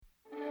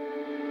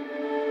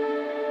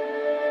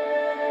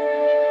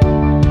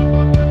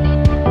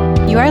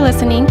You are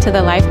listening to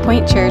the Life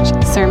Point Church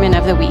Sermon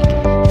of the Week.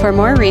 For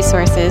more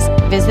resources,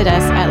 visit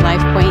us at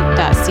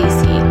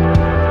lifepoint.cc.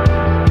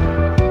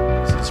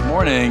 This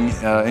morning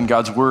in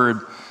God's Word,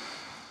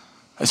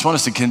 I just want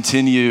us to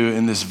continue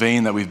in this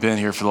vein that we've been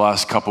here for the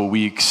last couple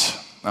weeks,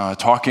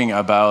 talking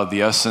about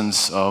the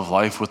essence of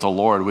life with the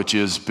Lord, which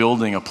is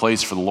building a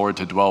place for the Lord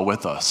to dwell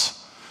with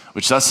us,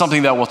 which that's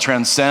something that will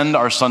transcend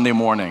our Sunday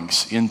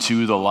mornings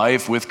into the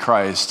life with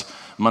Christ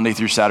Monday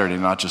through Saturday,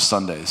 not just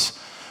Sundays.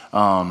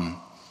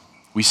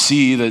 We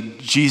see that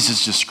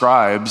Jesus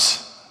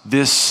describes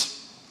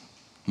this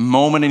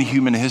moment in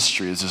human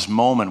history as this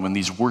moment when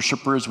these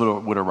worshipers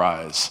would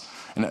arise.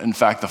 And in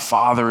fact, the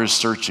Father is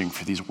searching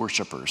for these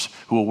worshipers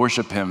who will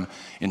worship him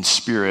in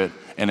spirit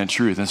and in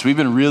truth. And so we've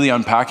been really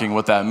unpacking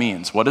what that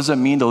means. What does it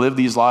mean to live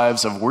these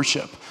lives of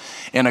worship?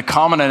 And a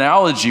common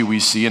analogy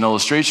we see, an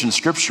illustration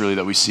scripturally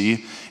that we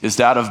see, is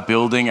that of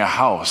building a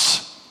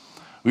house.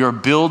 We are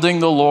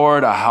building the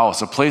Lord a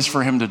house, a place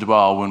for him to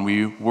dwell when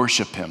we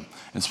worship him,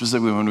 and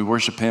specifically when we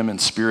worship him in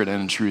spirit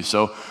and in truth.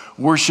 So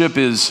worship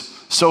is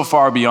so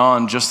far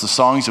beyond just the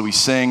songs that we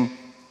sing,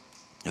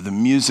 the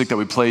music that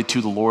we play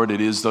to the Lord. It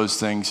is those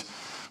things.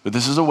 But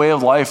this is a way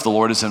of life the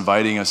Lord is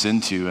inviting us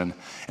into.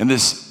 And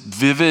this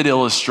vivid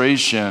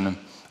illustration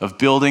of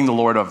building the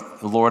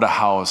Lord a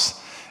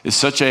house is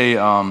such a,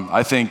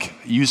 I think,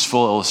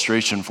 useful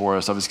illustration for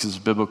us, obviously because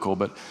it's biblical,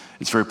 but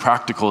it's very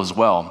practical as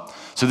well.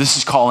 So this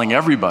is calling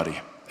everybody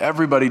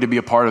to be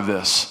a part of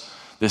this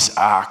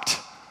act,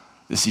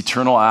 this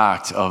eternal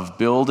act of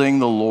building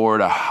the Lord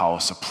a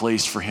house, a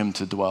place for him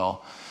to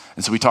dwell.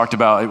 And so we talked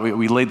about,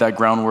 we laid that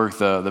groundwork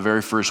the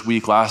very first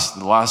week. The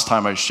last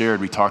time I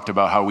shared, we talked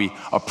about how we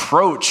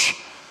approach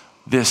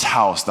this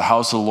house, the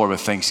house of the Lord,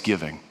 with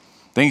thanksgiving.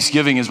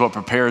 Thanksgiving is what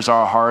prepares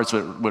our hearts,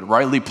 what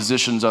rightly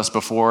positions us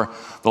before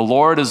the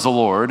Lord is the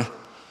Lord,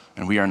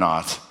 and we are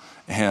not.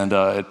 And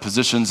it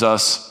positions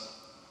us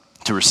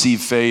to receive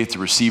faith, to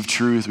receive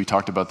truth. We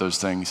talked about those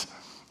things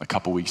a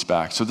couple weeks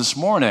back. So this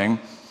morning,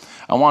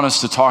 I want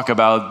us to talk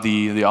about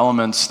the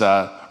elements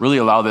that really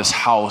allow this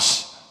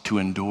house to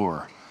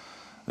endure.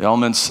 The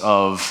elements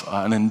of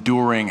an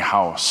enduring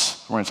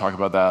house. We're going to talk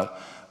about that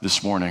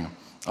this morning.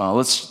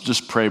 Let's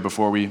just pray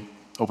before we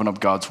open up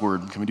God's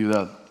Word. Can we do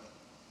that?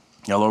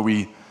 Yeah, Lord,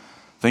 we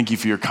thank you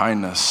for your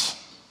kindness.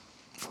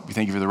 We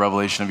thank you for the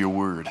revelation of your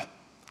Word.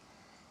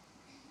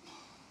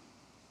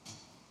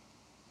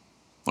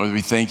 Lord,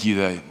 we thank you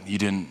that you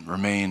didn't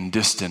remain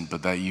distant,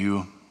 but that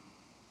you've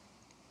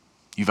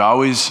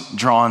always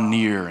drawn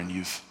near and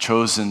you've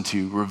chosen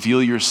to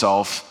reveal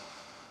yourself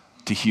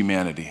to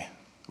humanity.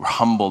 We're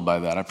humbled by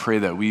that. I pray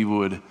that we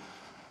would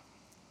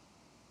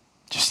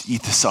just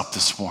eat this up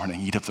this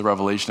morning, eat up the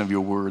revelation of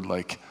your word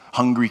like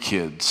hungry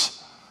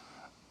kids.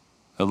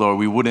 That, Lord,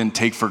 we wouldn't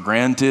take for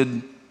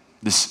granted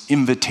this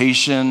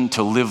invitation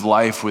to live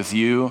life with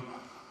you,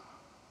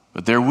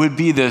 but there would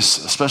be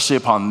this, especially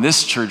upon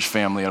this church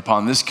family,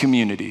 upon this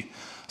community,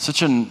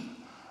 such an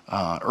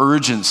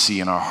urgency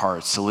in our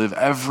hearts to live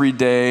every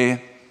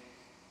day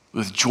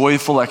with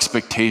joyful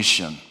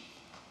expectation,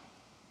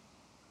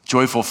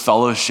 joyful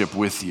fellowship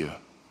with you.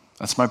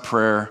 That's my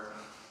prayer.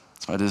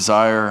 It's my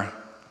desire.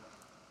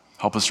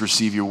 Help us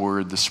receive your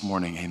word this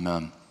morning.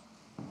 Amen.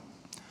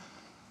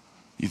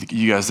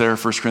 You guys there?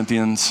 1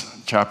 Corinthians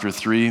chapter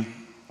 3. We're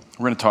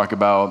going to talk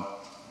about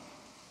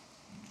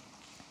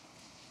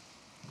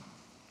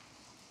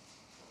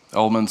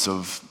elements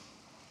of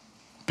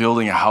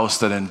building a house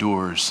that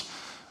endures.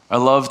 I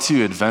love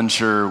to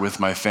adventure with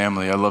my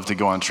family. I love to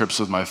go on trips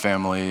with my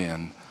family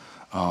and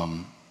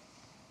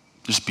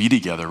just be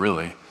together,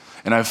 really.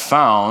 And I've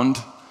found,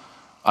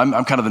 I'm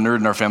kind of the nerd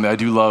in our family. I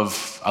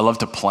love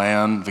to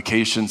plan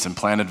vacations and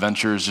plan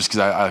adventures just because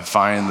I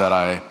find that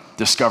I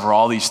discover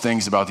all these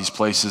things about these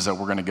places that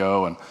we're going to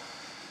go. And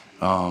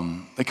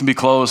it can be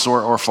close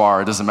or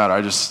far. It doesn't matter.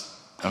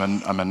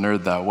 I'm a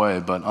nerd that way.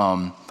 But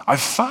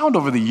I've found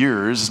over the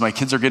years, as my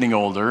kids are getting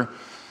older,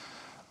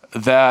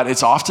 that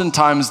it's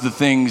oftentimes the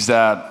things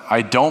that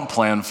I don't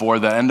plan for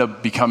that end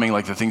up becoming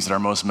like the things that are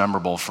most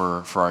memorable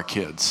for our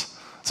kids.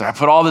 So I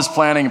put all this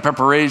planning and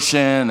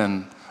preparation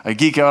and I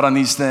geek out on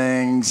these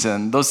things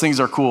and those things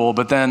are cool,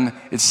 but then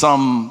it's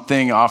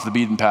something off the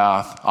beaten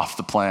path, off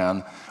the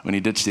plan. When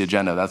you ditch the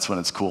agenda, that's when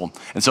it's cool.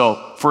 And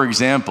so, for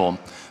example,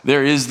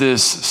 there is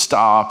this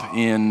stop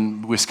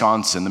in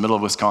Wisconsin, the middle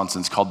of Wisconsin.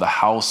 It's called the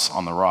House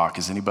on the Rock.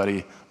 Has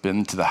anybody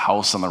been to the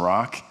House on the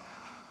Rock?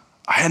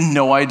 I had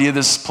no idea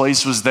this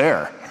place was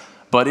there,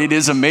 but it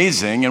is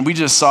amazing. And we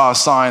just saw a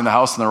sign, the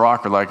House on the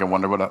Rock. We're like, I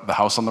wonder what the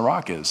House on the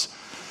Rock is.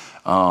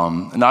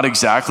 Not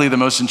exactly the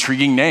most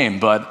intriguing name,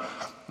 but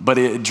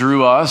it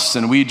drew us,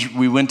 and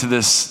we went to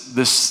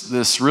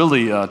this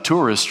really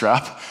tourist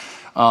trap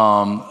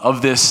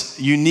of this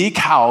unique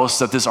house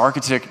that this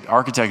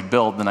architect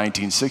built in the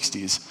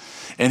 1960s.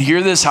 And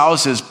here this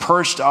house is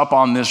perched up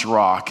on this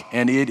rock,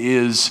 and it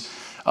is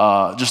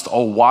just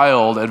a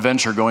wild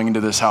adventure going into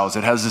this house.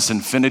 It has this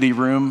infinity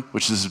room,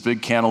 which is a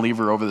big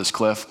cantilever over this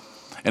cliff,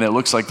 and it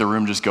looks like the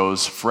room just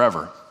goes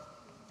forever.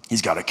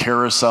 He's got a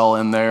carousel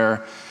in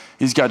there.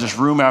 He's got just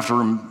room after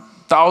room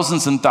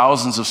thousands and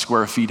thousands of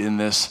square feet in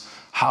this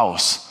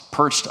house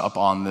perched up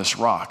on this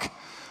rock.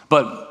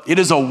 But it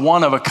is a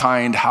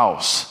one-of-a-kind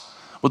house.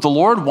 What the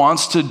Lord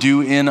wants to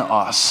do in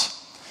us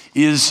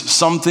is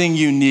something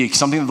unique,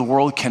 something that the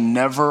world can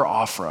never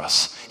offer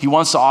us. He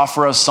wants to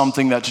offer us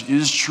something that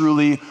is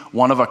truly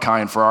one of a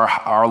kind, for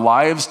our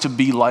lives to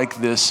be like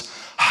this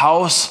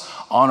house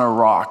on a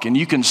rock. And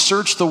you can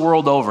search the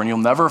world over and you'll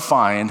never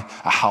find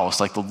a house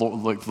like the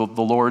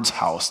Lord's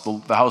house,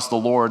 the house the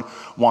Lord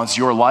wants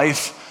your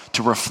life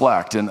to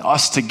reflect, and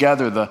us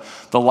together,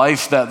 the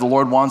life that the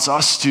Lord wants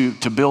us to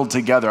build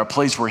together, a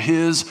place where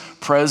his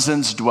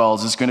presence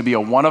dwells. It's going to be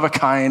a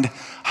one-of-a-kind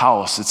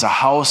house. It's a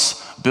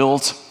house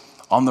built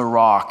on the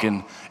rock,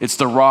 and it's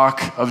the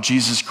rock of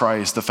Jesus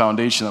Christ, the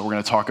foundation that we're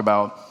going to talk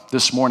about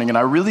this morning. And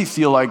I really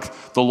feel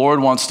like the Lord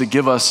wants to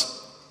give us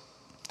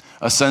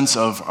a sense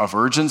of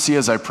urgency,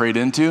 as I prayed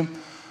into,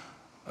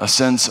 a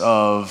sense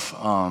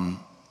of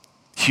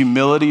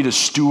humility to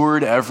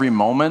steward every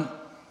moment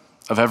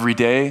of every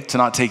day, to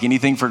not take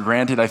anything for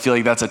granted. I feel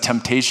like that's a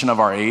temptation of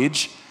our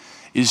age,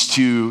 is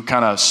to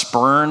kind of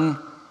spurn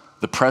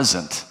the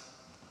present.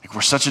 Like,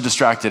 we're such a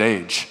distracted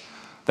age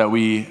that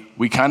we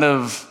kind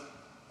of,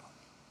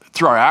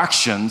 through our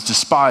actions,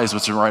 despise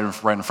what's right in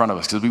front of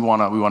us, because we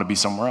want to be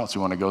somewhere else. We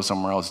want to go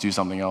somewhere else, do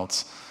something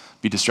else,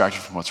 be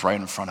distracted from what's right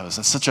in front of us.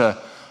 That's such I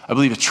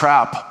believe, a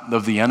trap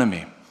of the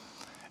enemy.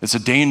 It's a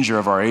danger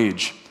of our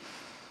age.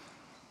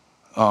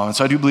 And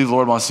so I do believe the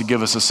Lord wants to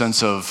give us a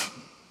sense of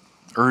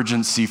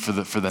urgency for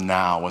the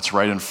now, what's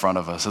right in front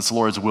of us. That's the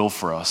Lord's will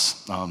for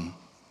us. A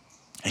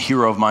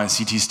hero of mine,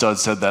 C.T. Studd,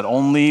 said that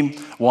only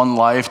one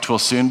life 'twill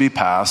soon be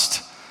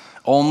past.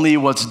 Only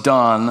what's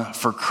done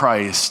for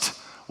Christ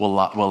will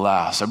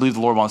last. I believe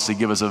the Lord wants to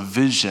give us a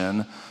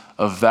vision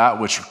of that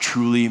which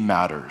truly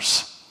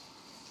matters.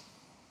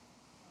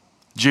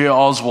 J.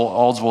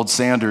 Oswald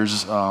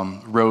Sanders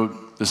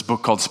wrote this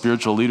book called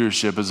Spiritual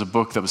Leadership. It's a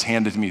book that was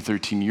handed to me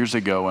 13 years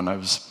ago when I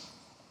was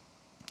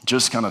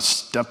just kind of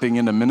stepping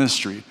into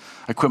ministry.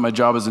 I quit my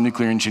job as a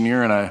nuclear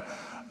engineer and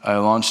I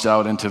launched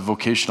out into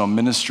vocational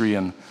ministry,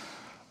 and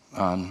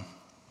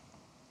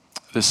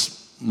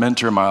this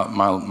mentor of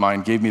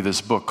mine gave me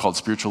this book called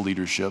Spiritual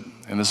Leadership.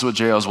 And this is what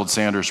J. Oswald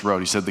Sanders wrote.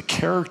 He said, the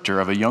character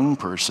of a young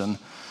person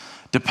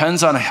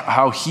depends on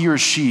how he or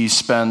she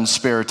spends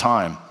spare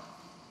time.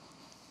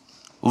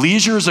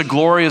 Leisure is a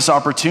glorious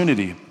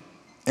opportunity,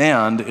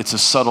 and it's a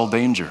subtle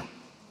danger.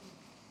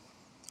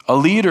 A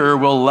leader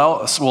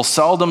will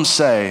seldom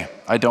say,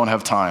 I don't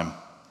have time.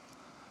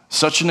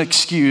 Such an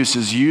excuse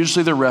is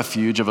usually the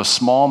refuge of a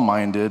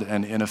small-minded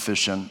and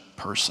inefficient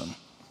person.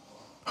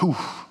 Whew.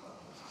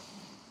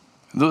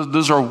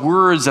 Those are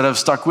words that have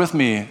stuck with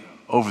me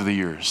over the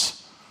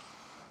years.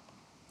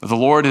 The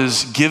Lord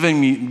is giving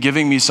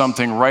me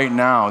something right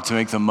now to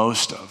make the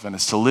most of, and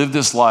it's to live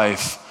this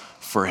life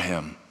for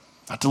him.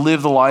 Not to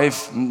live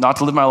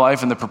my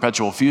life in the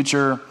perpetual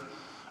future,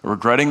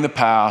 regretting the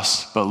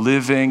past, but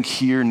living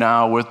here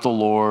now with the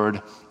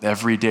Lord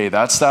every day.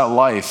 That's that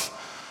life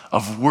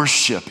of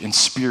worship in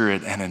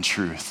spirit and in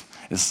truth.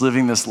 It's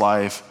living this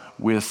life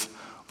with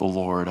the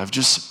Lord. I've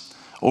just,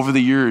 over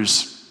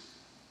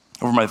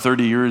my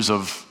 30 years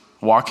of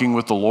walking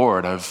with the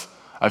Lord,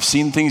 I've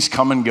seen things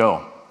come and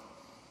go.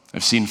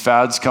 I've seen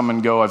fads come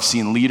and go. I've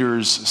seen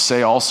leaders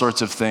say all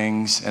sorts of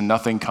things and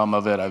nothing come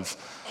of it. I've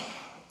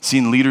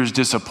seen leaders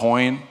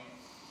disappoint.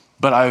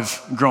 But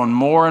I've grown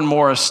more and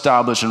more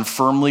established and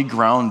firmly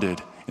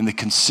grounded in the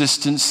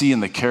consistency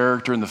and the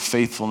character and the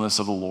faithfulness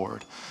of the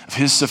Lord, of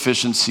his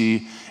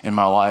sufficiency in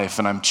my life.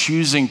 And I'm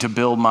choosing to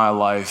build my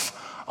life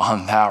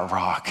on that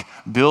rock,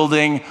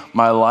 building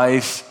my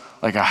life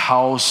like a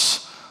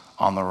house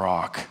on the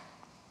rock.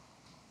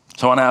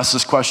 So I want to ask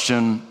this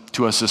question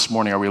to us this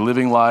morning. Are we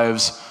living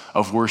lives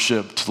of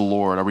worship to the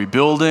Lord? Are we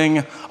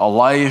building a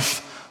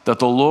life that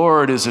the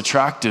Lord is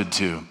attracted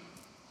to?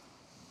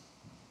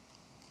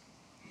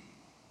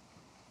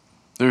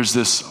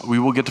 We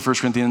will get to 1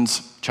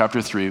 Corinthians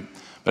chapter 3,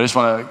 but I just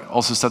want to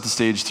also set the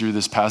stage through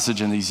this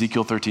passage in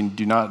Ezekiel 13.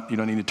 You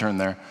don't need to turn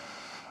there,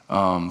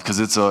 because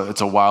it's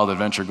a wild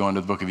adventure going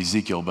to the book of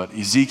Ezekiel. But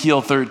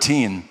Ezekiel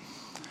 13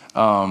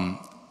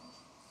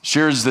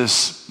 shares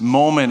this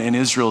moment in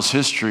Israel's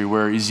history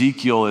where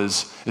Ezekiel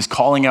is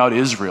calling out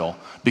Israel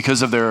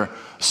because of their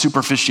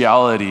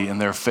superficiality in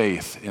their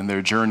faith, in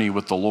their journey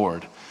with the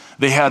Lord.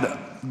 They had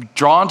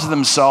drawn to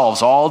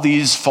themselves all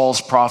these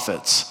false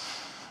prophets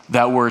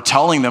that were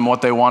telling them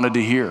what they wanted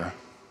to hear,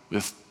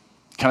 with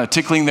kind of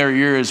tickling their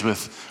ears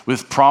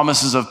with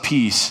promises of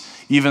peace,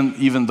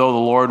 even though the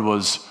Lord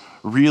was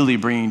really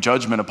bringing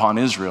judgment upon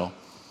Israel.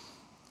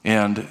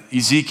 And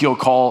Ezekiel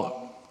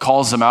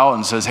calls them out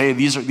and says, hey,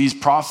 these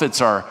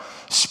prophets are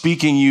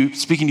speaking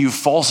to you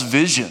false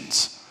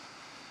visions.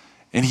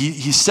 And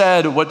he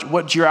said,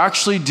 what you're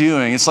actually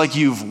doing, it's like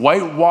you've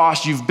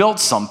built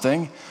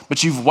something,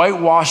 but you've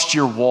whitewashed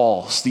your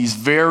walls, these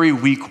very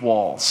weak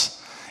walls.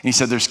 And he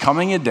said, there's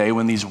coming a day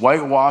when these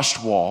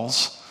whitewashed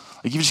walls,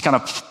 like you just kind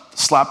of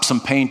slap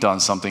some paint on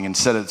something and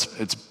said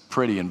it's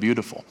pretty and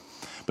beautiful.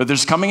 But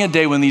there's coming a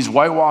day when these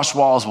whitewashed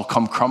walls will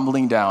come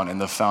crumbling down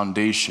and the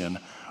foundation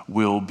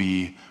will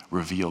be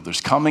revealed.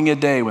 There's coming a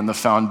day when the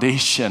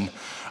foundation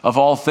of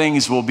all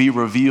things will be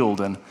revealed.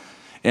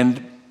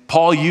 And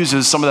Paul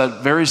uses some of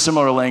that very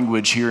similar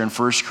language here in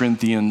 1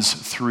 Corinthians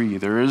 3.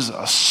 There is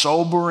a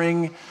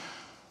sobering,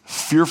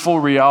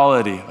 fearful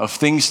reality of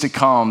things to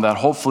come that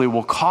hopefully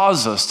will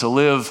cause us to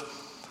live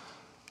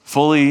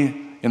fully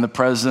in the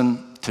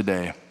present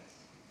today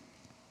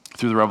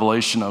through the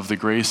revelation of the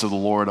grace of the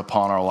Lord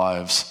upon our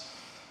lives.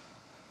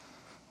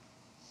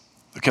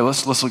 Okay,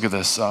 let's look at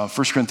this. 1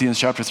 Corinthians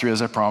chapter 3,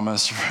 as I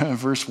promised,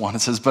 verse 1,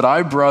 it says, "But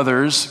I,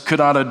 brothers, could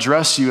not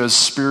address you as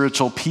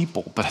spiritual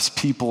people, but as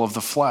people of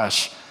the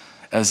flesh,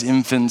 as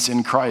infants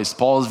in Christ."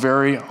 Paul is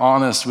very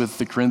honest with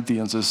the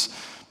Corinthians as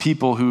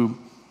people who,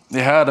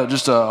 they had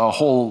just a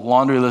whole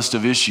laundry list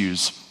of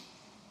issues.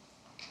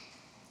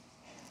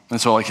 And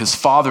so like his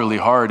fatherly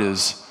heart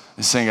is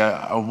saying,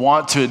 I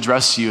want to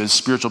address you as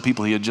spiritual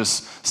people. He had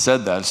just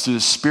said that. It's through the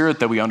Spirit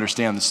that we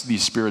understand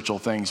these spiritual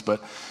things.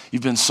 But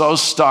you've been so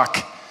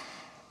stuck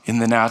in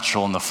the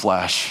natural, in the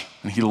flesh.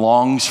 And he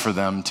longs for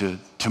them to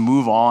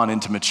move on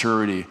into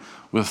maturity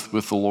with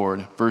the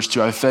Lord. Verse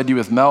 2, "I fed you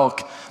with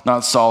milk,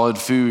 not solid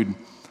food,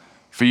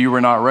 for you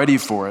were not ready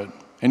for it.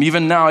 And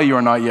even now you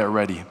are not yet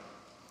ready,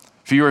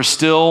 for you are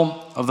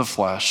still of the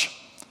flesh.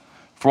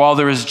 For while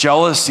there is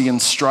jealousy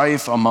and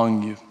strife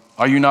among you,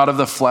 are you not of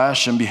the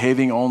flesh and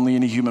behaving only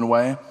in a human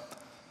way?"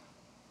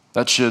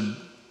 That should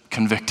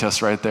convict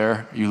us right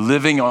there. Are you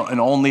living in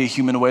only a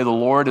human way? The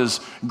Lord has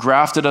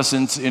grafted us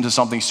into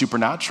something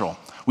supernatural.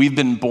 We've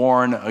been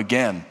born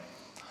again.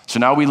 So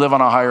now we live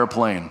on a higher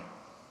plane.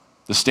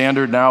 The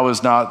standard now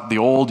is not the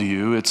old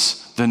you,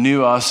 it's the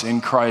new us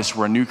in Christ.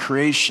 We're a new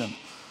creation.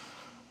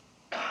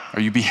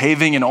 Are you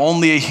behaving in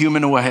only a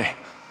human way?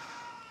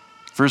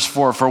 Verse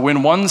 4, "For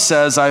when one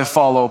says, 'I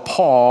follow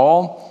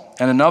Paul,'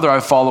 and another, 'I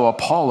follow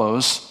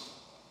Apollos,'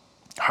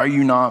 are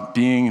you not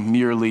being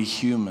merely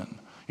human?"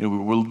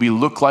 We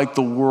look like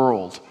the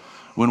world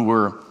when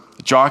we're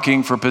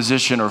jockeying for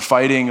position or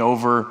fighting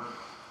over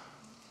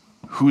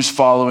who's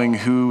following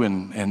who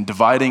and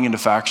dividing into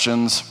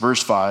factions.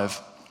 Verse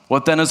 5,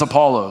 "What then is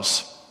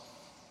Apollos?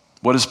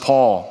 What is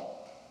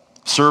Paul?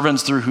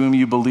 Servants through whom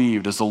you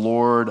believed, as the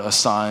Lord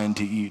assigned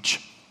to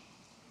each.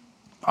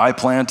 I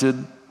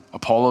planted,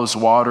 Apollos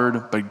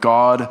watered, but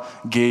God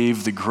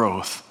gave the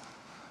growth.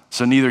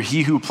 So neither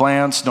he who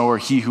plants nor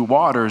he who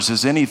waters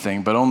is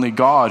anything, but only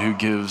God who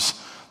gives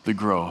the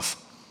growth.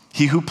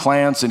 He who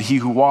plants and he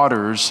who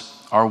waters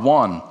are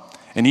one,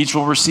 and each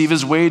will receive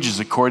his wages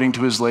according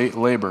to his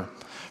labor.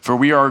 For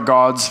we are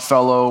God's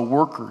fellow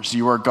workers.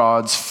 You are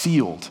God's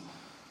field,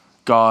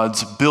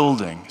 God's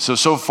building."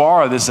 So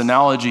far, this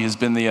analogy has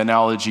been the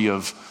analogy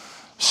of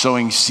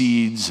sowing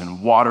seeds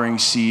and watering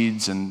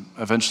seeds and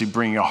eventually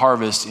bringing a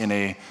harvest in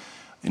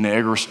an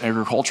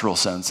agricultural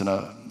sense, in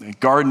a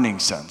gardening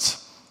sense.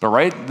 But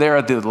right there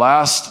at the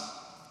last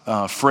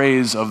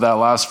phrase of that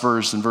last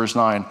verse in verse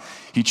 9,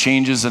 he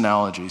changes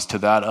analogies to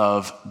that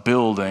of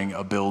building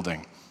a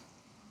building.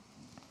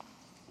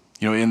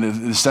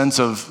 In the sense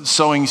of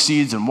sowing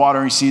seeds and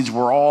watering seeds,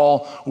 we're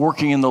all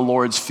working in the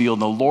Lord's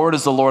field. And the Lord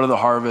is the Lord of the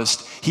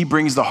harvest. He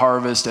brings the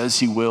harvest as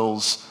he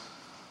wills.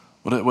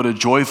 What a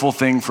joyful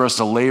thing for us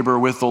to labor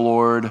with the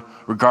Lord,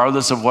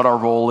 regardless of what our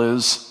role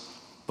is.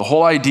 The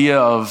whole idea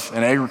of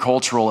an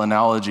agricultural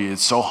analogy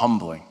is so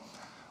humbling.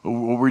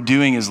 What we're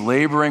doing is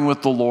laboring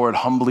with the Lord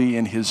humbly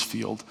in his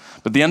field.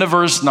 But at the end of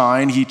verse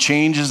 9, he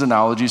changes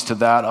analogies to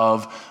that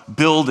of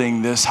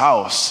building this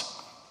house.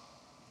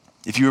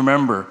 If you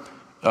remember,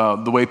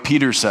 the way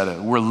Peter said it,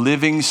 we're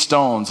living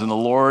stones, and the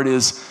Lord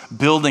is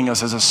building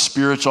us as a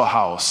spiritual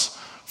house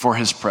for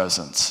his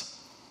presence.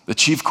 The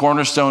chief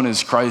cornerstone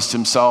is Christ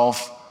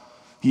himself.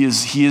 He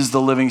is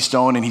the living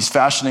stone, and he's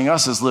fashioning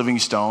us as living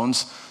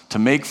stones to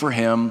make for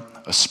him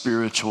a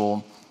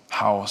spiritual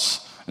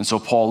house. And so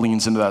Paul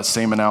leans into that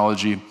same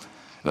analogy,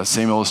 that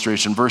same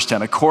illustration. Verse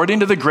 10,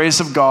 "According to the grace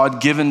of God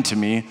given to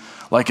me,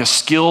 like a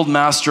skilled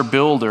master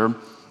builder,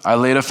 I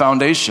laid a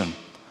foundation,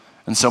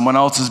 and someone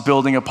else is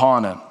building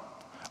upon it.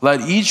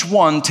 Let each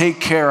one take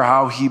care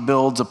how he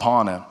builds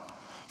upon it.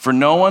 For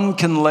no one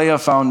can lay a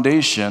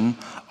foundation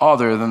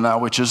other than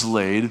that which is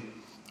laid,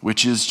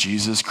 which is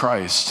Jesus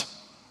Christ.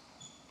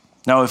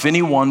 Now, if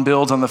anyone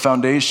builds on the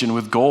foundation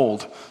with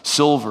gold,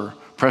 silver,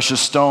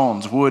 precious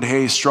stones, wood,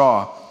 hay,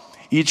 straw,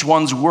 each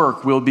one's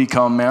work will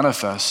become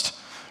manifest,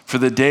 for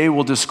the day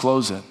will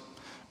disclose it,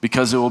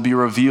 because it will be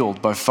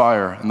revealed by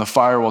fire, and the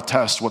fire will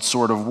test what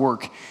sort of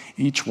work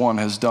each one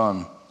has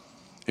done.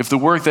 If the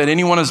work that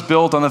anyone has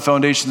built on the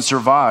foundation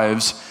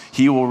survives,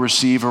 he will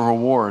receive a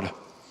reward.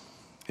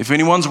 If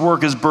anyone's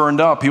work is burned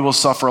up, he will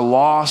suffer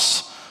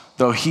loss,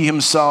 though he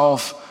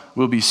himself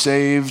will be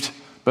saved,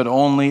 but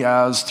only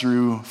as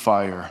through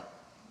fire.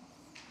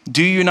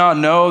 Do you not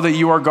know that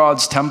you are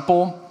God's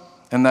temple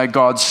and that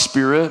God's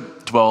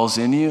Spirit dwells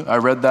in you?" I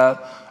read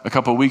that a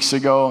couple of weeks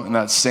ago in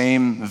that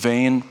same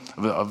vein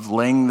of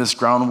laying this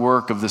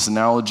groundwork of this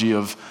analogy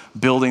of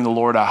building the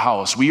Lord a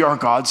house. We are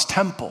God's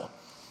temple.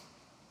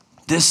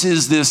 This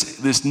is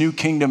this new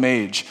kingdom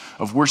age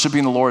of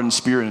worshiping the Lord in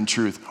spirit and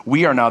truth.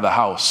 We are now the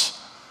house.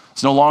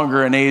 It's no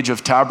longer an age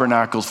of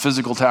tabernacles,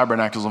 physical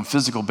tabernacles and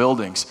physical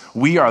buildings.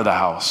 We are the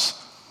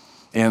house.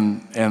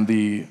 In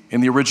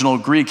the original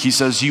Greek, he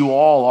says, you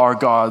all are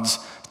God's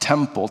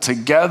temple.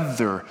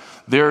 Together,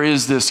 there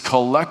is this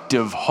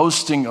collective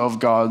hosting of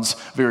God's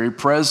very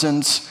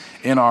presence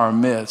in our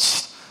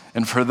midst.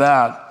 And for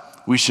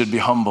that, we should be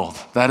humbled.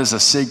 That is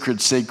a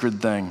sacred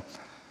thing.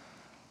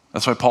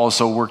 That's why Paul is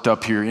so worked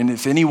up here. And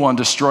if anyone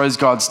destroys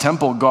God's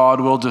temple,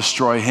 God will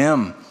destroy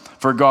him.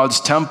 For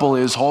God's temple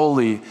is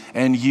holy,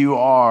 and you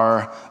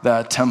are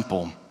that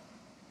temple.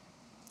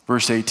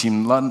 Verse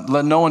 18,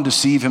 let no one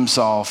deceive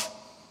himself.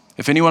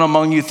 If anyone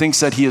among you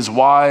thinks that he is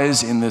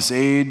wise in this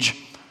age,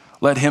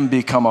 let him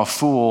become a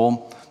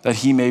fool, that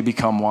he may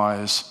become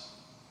wise.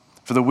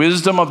 For the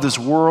wisdom of this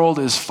world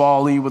is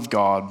folly with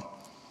God.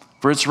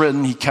 For it's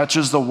written, he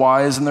catches the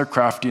wise in their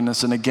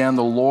craftiness, and again,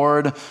 the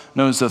Lord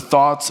knows the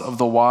thoughts of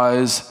the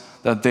wise,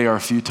 that they are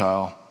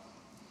futile.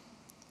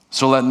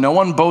 So let no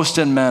one boast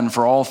in men,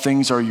 for all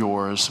things are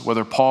yours,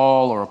 whether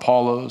Paul or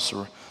Apollos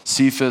or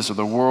Cephas or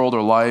the world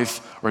or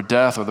life or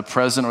death or the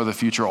present or the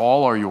future,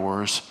 all are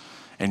yours,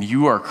 and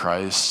you are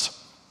Christ,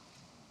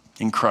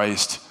 and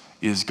Christ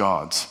is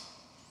God's.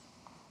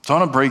 So I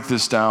want to break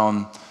this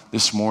down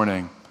this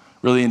morning,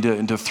 really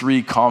into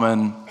three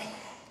common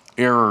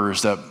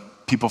errors that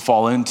people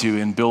fall into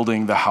in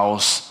building the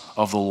house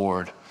of the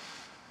Lord.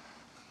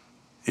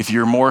 If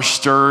you're more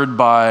stirred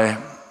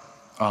by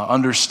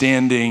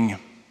understanding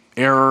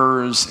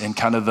errors and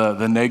kind of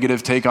the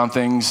negative take on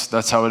things,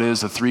 that's how it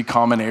is, the three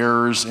common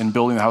errors in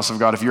building the house of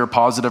God. If you're a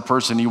positive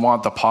person, you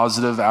want the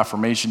positive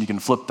affirmation, you can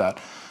flip that.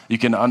 You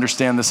can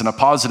understand this in a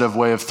positive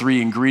way of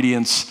three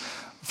ingredients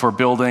for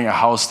building a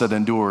house that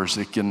endures.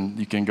 You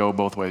can go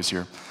both ways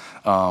here.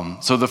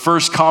 So the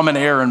first common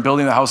error in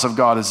building the house of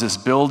God is this: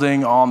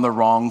 building on the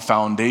wrong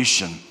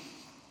foundation.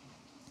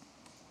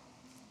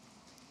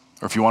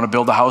 Or if you want to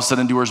build a house that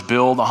endures,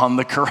 build on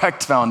the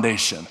correct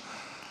foundation.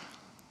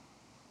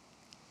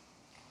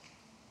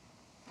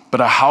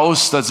 But a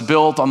house that's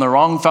built on the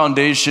wrong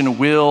foundation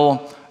will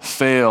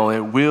fail.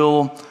 It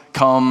will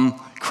come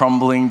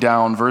crumbling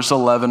down. Verse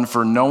 11,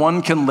 for no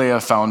one can lay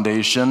a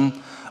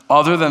foundation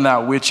other than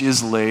that which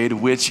is laid,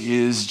 which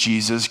is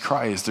Jesus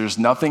Christ. There's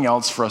nothing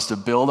else for us to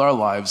build our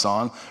lives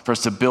on, for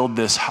us to build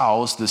this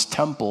house, this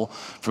temple,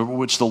 for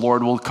which the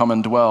Lord will come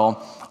and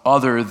dwell,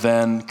 other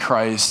than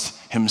Christ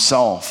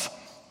himself.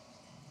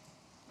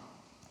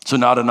 So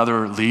not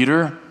another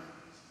leader.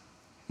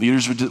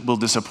 Leaders will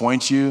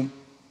disappoint you.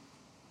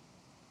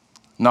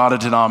 Not a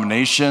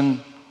denomination.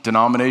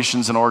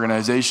 Denominations and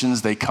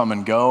organizations, they come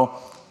and go.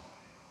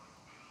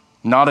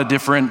 Not a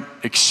different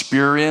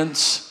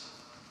experience.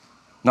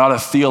 Not a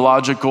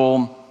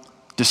theological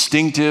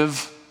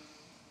distinctive.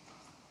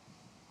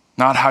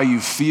 Not how you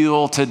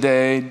feel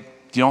today.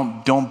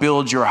 Don't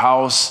build your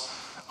house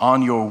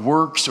on your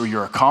works or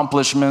your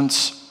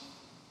accomplishments.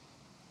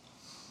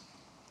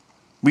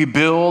 We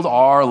build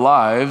our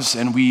lives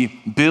and we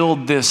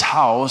build this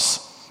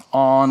house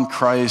on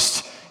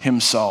Christ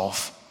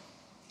himself.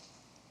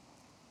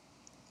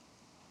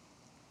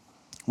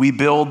 We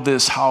build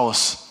this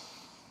house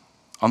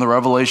on the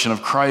revelation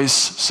of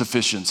Christ's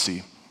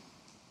sufficiency.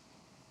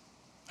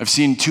 I've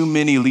seen too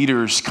many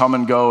leaders come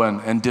and go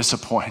and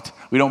disappoint.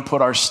 We don't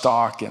put our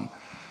stock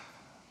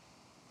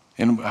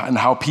in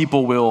how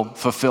people will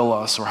fulfill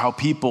us or how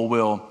people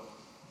will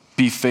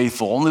be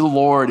faithful. Only the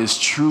Lord is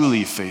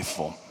truly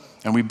faithful,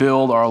 and we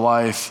build our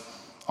life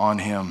on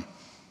him.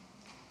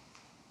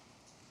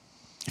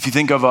 If you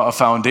think of a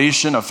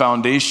foundation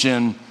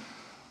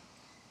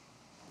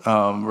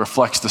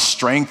reflects the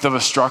strength of a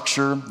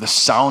structure, the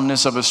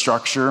soundness of a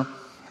structure.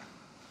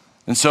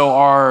 And so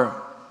our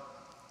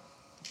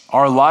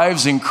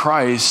lives in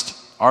Christ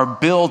are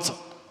built,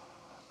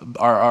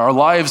 our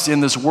lives in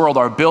this world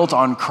are built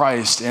on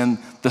Christ, and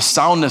the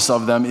soundness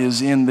of them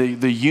is in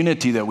the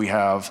unity that we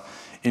have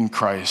in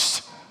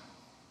Christ.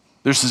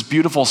 There's this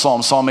beautiful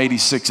psalm, Psalm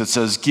 86, that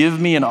says, give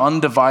me an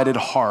undivided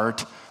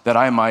heart that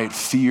I might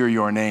fear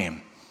your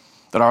name.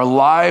 That our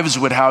lives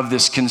would have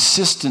this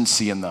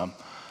consistency in them.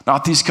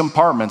 Not these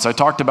compartments. I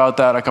talked about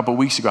that a couple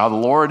weeks ago, how the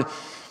Lord,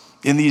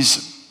 in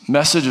these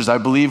messages, I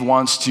believe,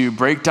 wants to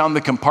break down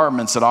the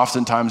compartments that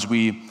oftentimes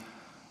we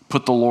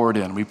put the Lord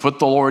in. We put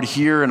the Lord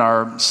here in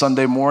our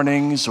Sunday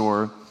mornings,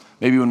 or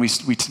maybe when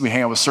we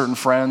hang out with certain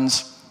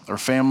friends or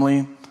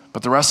family,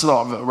 but the rest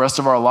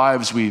of our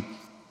lives, we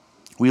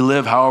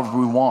live however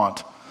we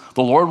want.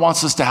 The Lord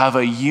wants us to have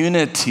a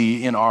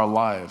unity in our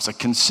lives, a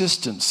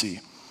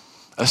consistency,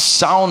 a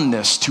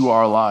soundness to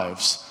our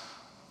lives.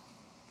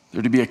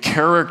 There to be a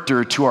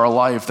character to our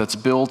life that's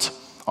built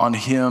on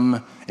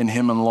him and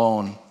him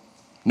alone.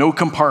 No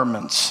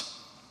compartments.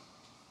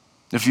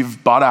 If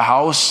you've bought a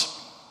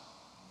house,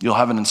 you'll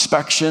have an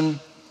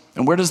inspection.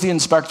 And where does the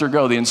inspector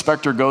go? The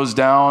inspector goes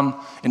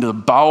down into the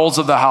bowels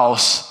of the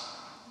house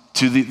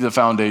to the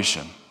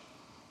foundation.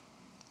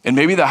 And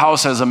maybe the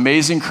house has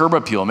amazing curb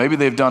appeal. Maybe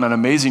they've done an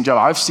amazing job.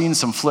 I've seen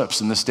some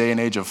flips in this day and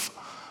age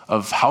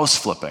of house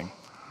flipping.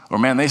 Or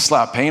man, they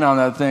slap paint on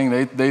that thing.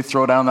 They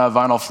throw down that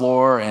vinyl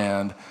floor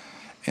and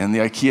the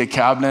IKEA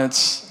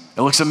cabinets.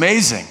 It looks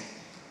amazing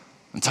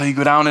until you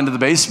go down into the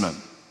basement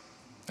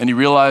and you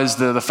realize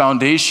the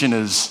foundation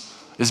is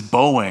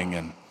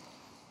bowing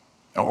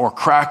or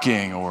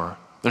cracking, or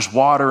there's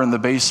water in the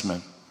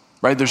basement,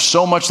 right? There's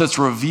so much that's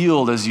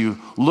revealed as you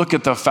look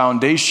at the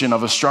foundation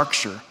of a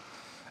structure.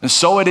 And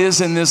so it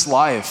is in this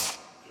life,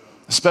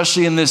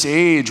 especially in this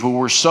age where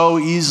we're so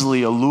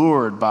easily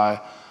allured by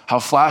how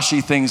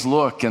flashy things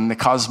look and the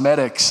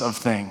cosmetics of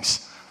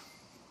things,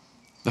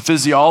 the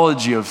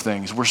physiology of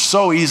things. We're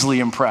so easily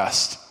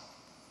impressed.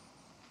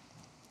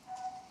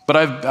 But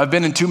I've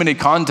been in too many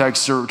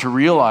contexts to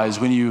realize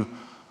when you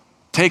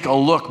take a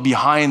look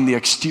behind the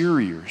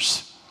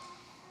exteriors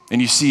and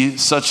you see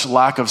such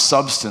lack of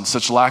substance,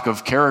 such lack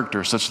of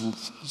character,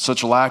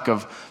 such lack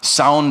of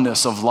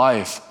soundness of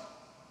life,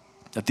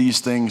 that these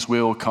things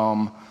will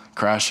come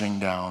crashing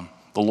down.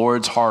 The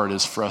Lord's heart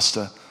is for us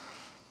to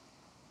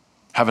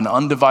have an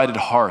undivided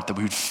heart, that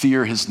we would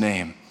fear his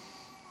name,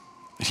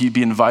 that he'd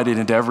be invited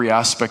into every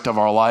aspect of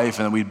our life,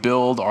 and that we'd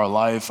build our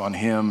life on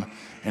him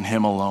and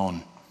him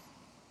alone.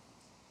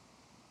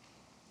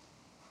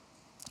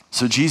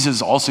 So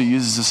Jesus also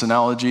uses this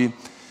analogy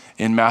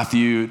in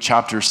Matthew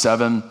chapter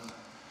 7,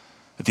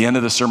 at the end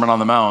of the Sermon on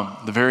the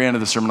Mount, the very end of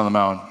the Sermon on the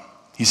Mount.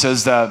 He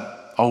says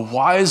that a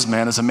wise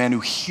man is a man who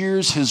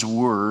hears his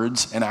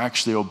words and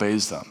actually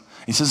obeys them.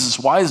 He says this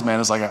wise man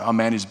is like a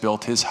man who's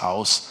built his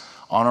house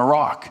on a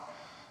rock.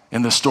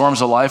 And the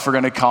storms of life are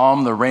going to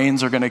come, the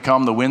rains are going to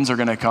come, the winds are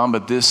going to come,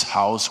 but this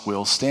house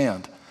will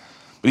stand.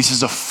 But he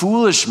says a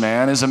foolish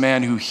man is a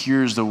man who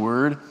hears the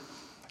word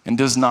and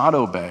does not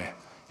obey.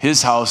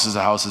 His house is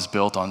a house that's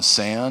built on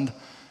sand,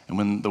 and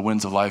when the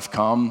winds of life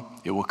come,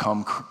 it will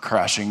come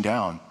crashing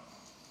down.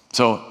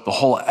 So the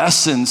whole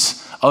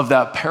essence of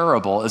that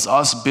parable is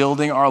us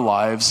building our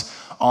lives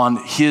on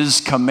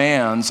his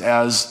commands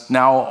as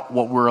now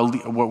what we're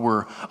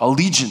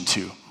allegiant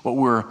to, what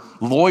we're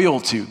loyal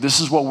to. This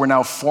is what we're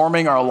now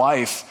forming our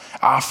life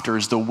after,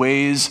 is the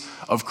ways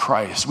of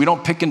Christ. We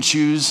don't pick and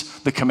choose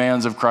the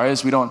commands of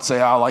Christ. We don't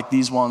say, I like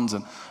these ones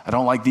and I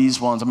don't like these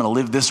ones. I'm going to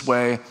live this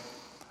way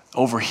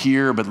over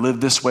here, but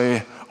live this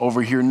way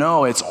over here.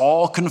 No, it's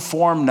all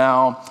conformed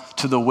now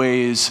to the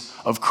ways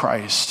of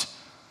Christ.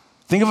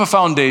 Think of a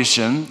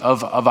foundation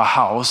of a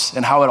house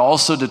and how it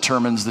also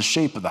determines the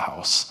shape of the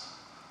house.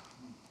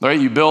 Right?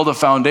 You build a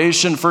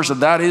foundation first,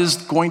 and that is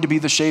going to be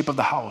the shape of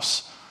the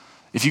house.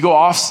 If you go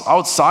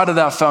outside of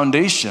that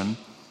foundation,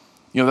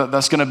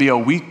 that's going to be a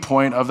weak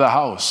point of the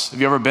house. Have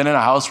you ever been in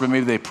a house where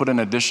maybe they put an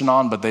addition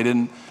on, but they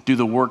didn't do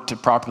the work to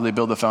properly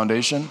build the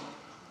foundation?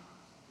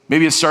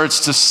 Maybe it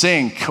starts to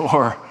sink,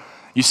 or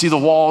you see the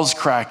walls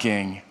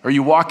cracking, or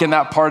you walk in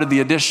that part of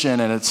the addition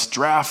and it's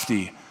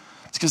drafty.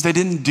 It's because they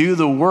didn't do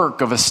the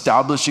work of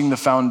establishing the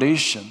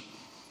foundation.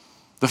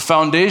 The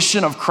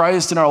foundation of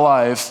Christ in our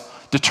life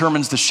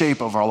determines the shape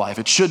of our life.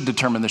 It should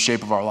determine the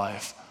shape of our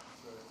life.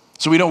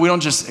 So we don't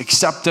just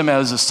accept him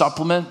as a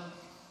supplement,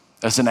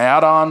 as an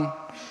add-on,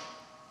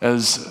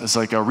 as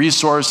like a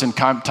resource in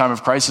time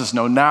of crisis.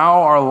 No,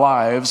 now our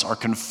lives are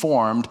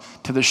conformed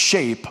to the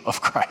shape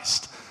of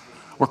Christ.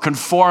 We're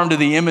conformed to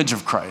the image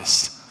of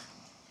Christ.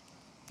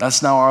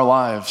 That's now our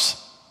lives.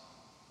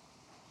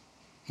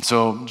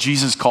 So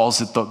Jesus calls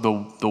it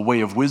the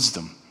way of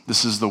wisdom.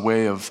 This is the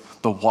way of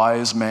the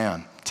wise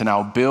man, to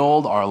now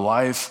build our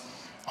life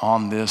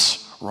on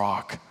this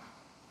rock.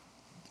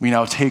 We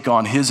now take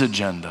on his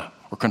agenda.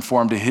 We're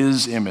conformed to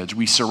his image.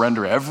 We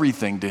surrender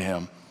everything to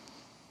him.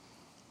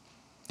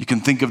 You can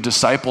think of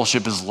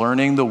discipleship as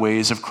learning the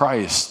ways of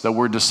Christ. The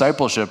word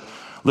discipleship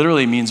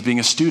literally means being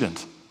a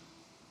student.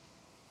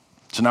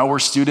 So now we're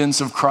students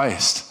of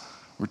Christ.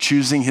 We're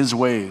choosing his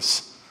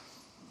ways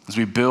as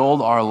we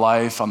build our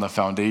life on the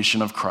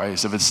foundation of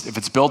Christ. If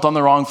it's built on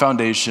the wrong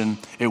foundation,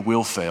 it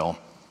will fail.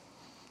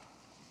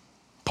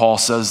 Paul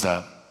says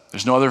that.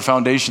 There's no other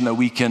foundation that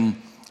we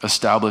can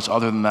establish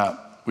other than that,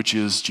 which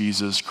is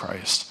Jesus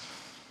Christ.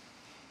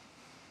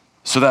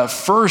 So that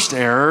first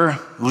error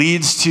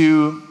leads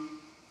to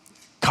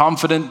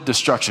confident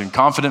destruction,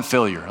 confident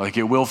failure. Like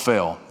it will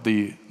fail.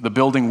 The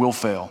building will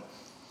fail.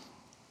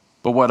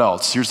 But what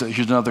else? Here's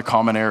another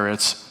common error.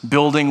 It's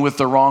building with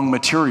the wrong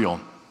material.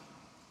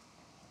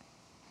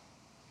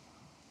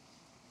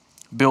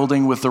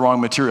 Building with the wrong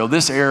material.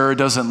 This error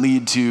doesn't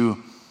lead to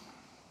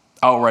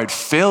outright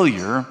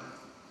failure,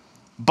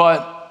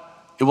 but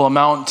it will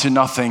amount to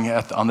nothing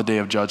on the day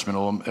of judgment.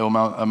 It will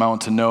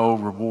amount to no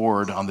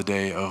reward on the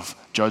day of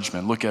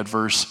judgment. Look at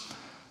verse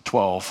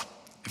 12.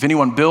 If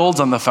anyone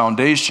builds on the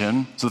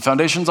foundation, so the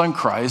foundation's on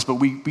Christ, but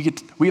we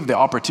have the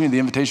opportunity, the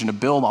invitation to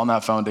build on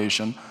that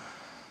foundation.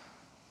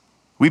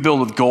 We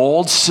build with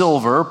gold,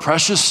 silver,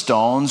 precious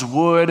stones,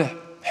 wood,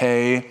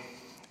 hay,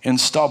 and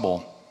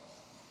stubble.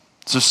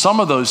 So some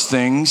of those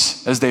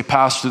things, as they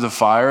pass through the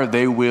fire,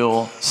 they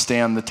will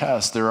stand the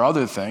test. There are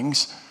other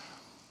things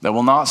that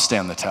will not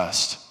stand the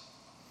test.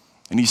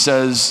 And he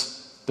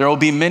says, there will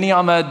be many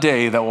on that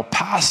day that will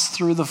pass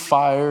through the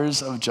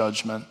fires of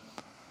judgment.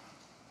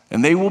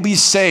 And they will be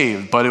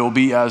saved, but it will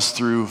be as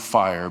through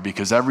fire,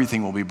 because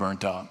everything will be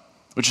burnt up,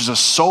 which is a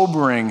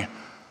sobering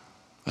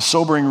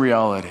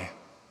reality.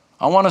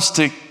 I want us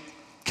to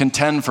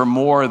contend for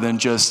more than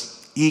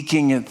just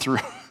eking it through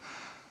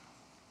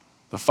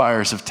the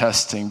fires of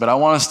testing, but I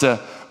want us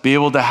to be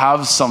able to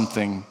have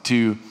something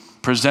to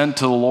present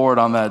to the Lord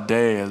on that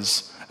day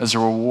as a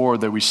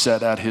reward that we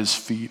set at his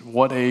feet.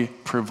 What a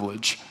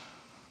privilege.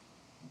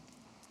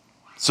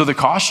 So the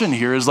caution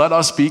here is, let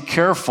us be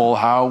careful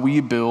how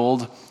we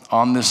build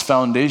on this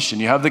foundation.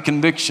 You have the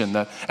conviction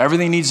that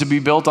everything needs to be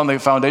built on the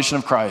foundation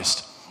of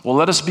Christ. Well,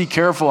 let us be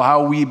careful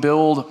how we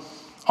build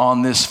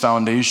on this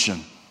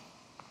foundation.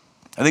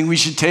 I think we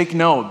should take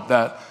note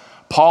that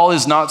Paul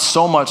is not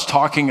so much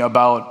talking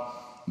about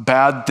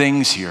bad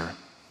things here.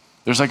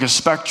 There's like a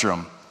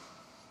spectrum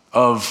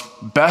of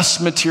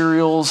best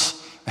materials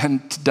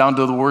and down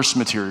to the worst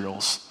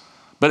materials.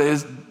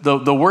 But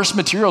the worst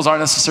materials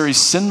aren't necessarily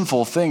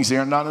sinful things. They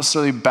are not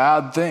necessarily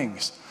bad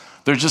things.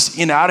 They're just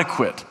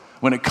inadequate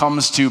when it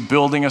comes to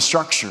building a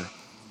structure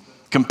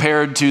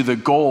compared to the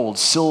gold,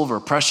 silver,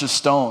 precious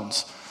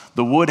stones.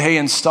 The wood, hay,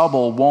 and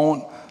stubble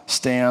won't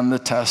stand the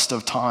test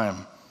of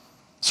time.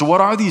 So what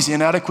are these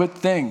inadequate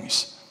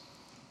things?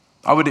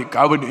 I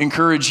would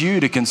encourage you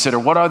to consider,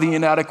 what are the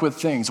inadequate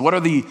things? What are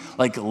the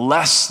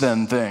less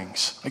than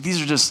things?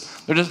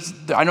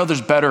 I know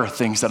there's better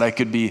things that I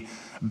could be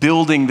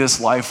building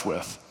this life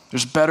with.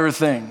 There's better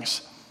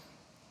things.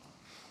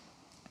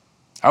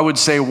 I would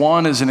say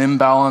one is an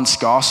imbalanced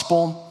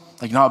gospel,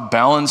 not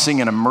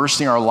balancing and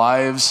immersing our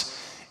lives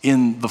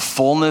in the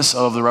fullness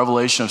of the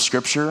revelation of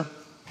Scripture.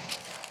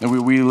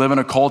 And we live in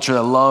a culture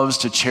that loves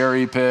to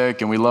cherry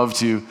pick, and we love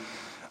to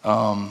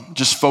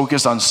just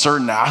focus on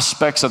certain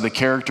aspects of the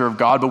character of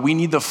God, but we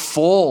need the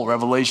full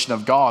revelation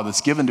of God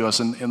that's given to us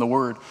in the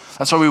Word.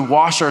 That's why we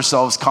wash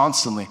ourselves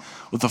constantly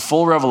with the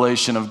full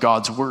revelation of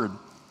God's Word.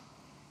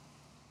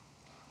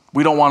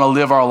 We don't want to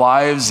live our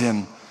lives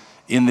in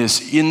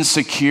this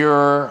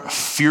insecure,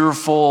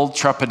 fearful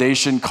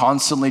trepidation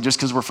constantly just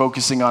because we're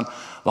focusing on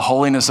the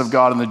holiness of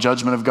God and the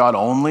judgment of God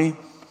only.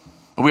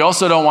 But we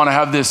also don't want to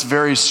have this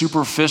very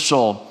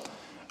superficial,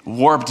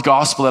 warped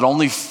gospel that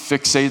only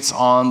fixates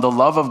on the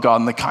love of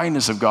God and the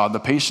kindness of God, the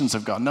patience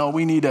of God. No,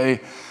 we need a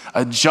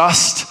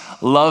just,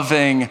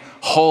 loving,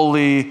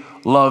 holy,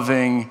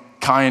 loving,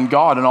 kind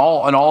God in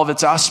all of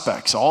its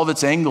aspects, all of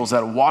its angles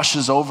that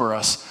washes over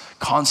us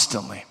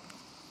constantly.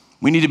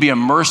 We need to be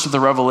immersed with the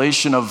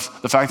revelation of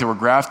the fact that we're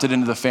grafted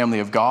into the family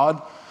of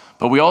God,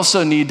 but we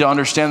also need to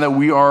understand that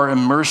we are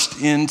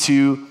immersed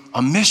into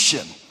a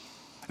mission.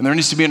 And there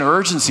needs to be an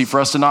urgency for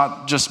us to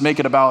not just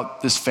make it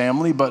about this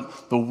family,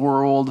 but the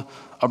world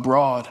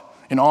abroad,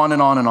 and on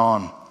and on and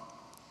on.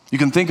 You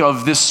can think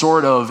of this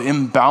sort of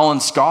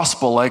imbalanced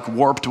gospel like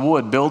warped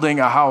wood, building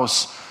a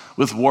house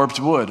with warped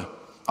wood.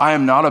 I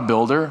am not a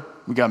builder.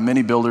 We got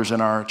many builders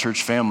in our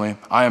church family.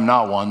 I am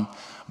not one.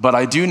 But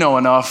I do know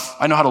enough.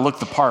 I know how to look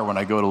the part when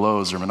I go to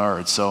Lowe's or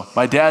Menards. So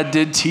my dad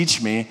did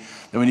teach me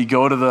that when you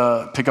go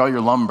to pick out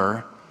your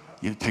lumber,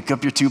 you pick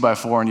up your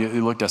 2x4 and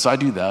you look at it. So I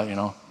do that,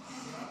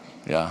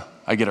 Yeah,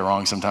 I get it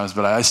wrong sometimes,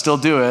 but I still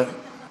do it.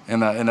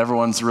 And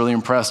everyone's really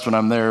impressed when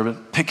I'm there.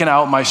 But picking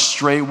out my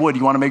straight wood,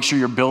 you want to make sure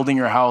you're building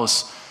your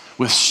house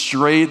with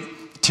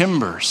straight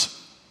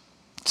timbers.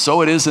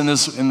 So it is in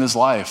this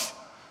life.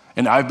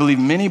 And I believe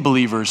many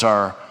believers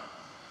are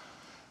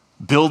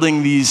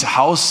building these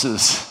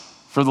houses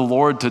for the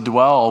Lord to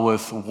dwell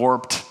with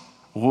warped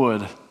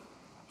wood,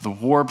 the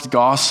warped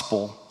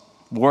gospel,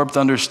 warped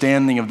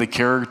understanding of the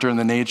character and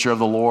the nature of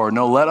the Lord.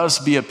 No, let us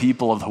be a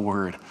people of the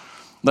Word.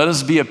 Let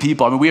us be a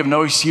people. We have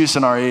no excuse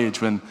in our age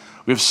when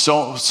we have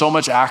so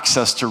much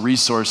access to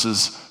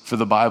resources for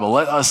the Bible.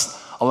 Let us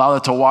allow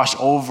that to wash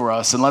over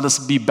us, and let us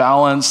be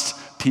balanced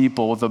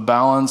people with a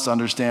balanced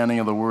understanding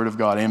of the Word of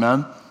God.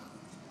 Amen?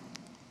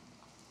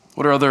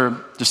 What are other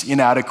just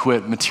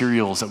inadequate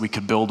materials that we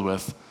could build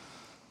with?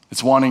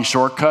 It's wanting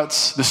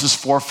shortcuts. This is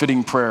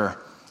forfeiting prayer.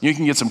 You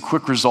can get some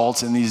quick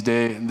results in this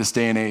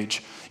day and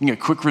age. You can get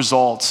quick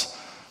results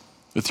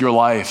with your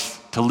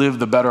life to live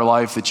the better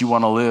life that you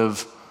want to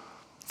live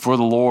for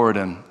the Lord,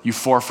 and you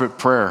forfeit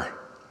prayer.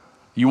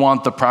 You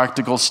want the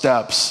practical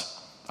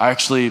steps. I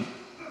actually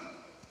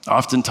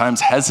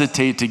oftentimes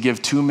hesitate to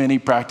give too many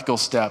practical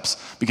steps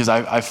because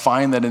I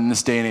find that in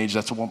this day and age,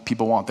 that's what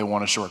people want. They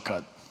want a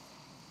shortcut.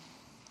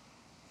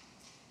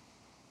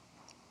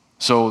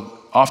 So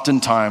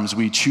oftentimes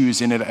we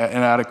choose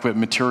inadequate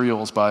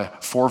materials by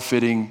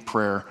forfeiting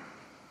prayer,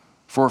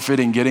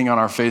 forfeiting getting on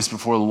our face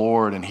before the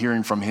Lord and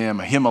hearing from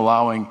Him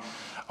allowing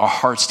our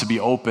hearts to be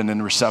open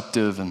and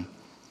receptive, and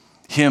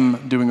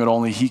Him doing what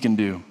only He can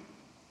do.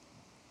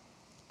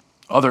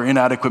 Other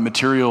inadequate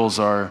materials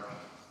are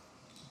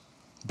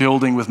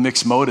building with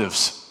mixed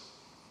motives.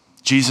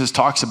 Jesus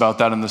talks about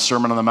that in the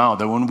Sermon on the Mount,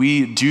 that when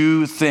we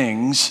do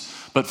things,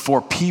 but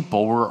for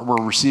people,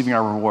 we're receiving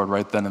our reward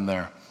right then and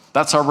there.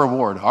 That's our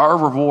reward. Our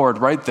reward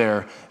right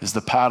there is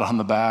the pat on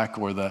the back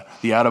or the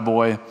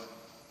attaboy.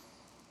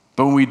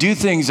 But when we do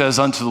things as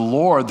unto the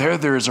Lord,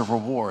 there is a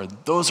reward.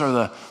 Those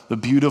are the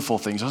beautiful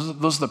things.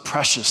 Those are the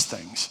precious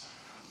things.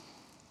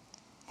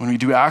 When we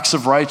do acts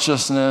of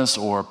righteousness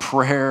or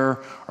prayer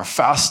or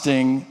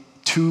fasting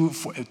to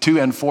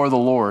and for the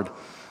Lord,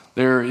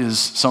 there is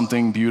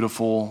something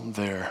beautiful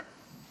there.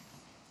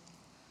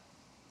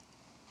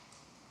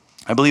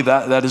 I believe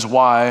that is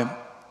why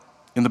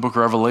in the book of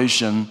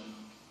Revelation,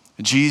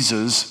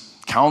 Jesus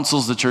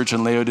counsels the church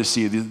in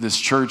Laodicea, this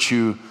church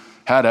who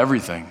had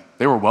everything.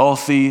 They were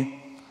wealthy.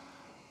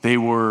 They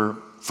were,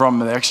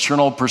 from an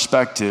external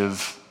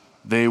perspective,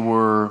 they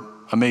were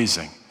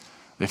amazing.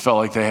 They felt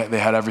like they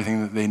had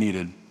everything that they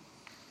needed.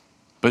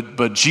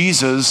 But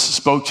Jesus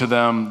spoke to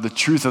them the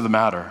truth of the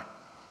matter.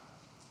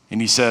 And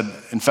he said,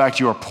 in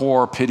fact, you are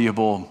poor,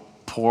 pitiable,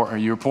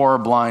 you're poor,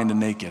 blind, and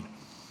naked.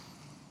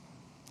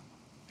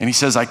 And he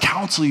says, I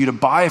counsel you to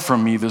buy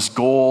from me this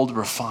gold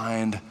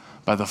refined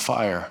by the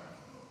fire.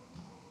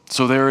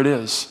 So there it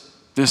is,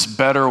 this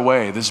better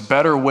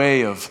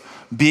way of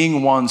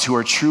being ones who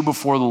are true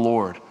before the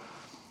Lord,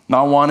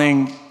 not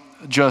wanting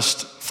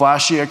just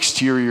flashy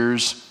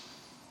exteriors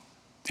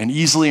and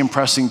easily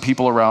impressing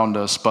people around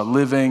us, but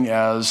living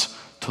as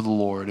to the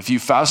Lord. If you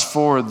fast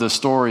forward the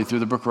story through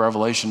the book of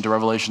Revelation to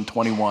Revelation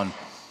 21,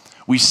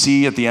 we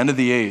see at the end of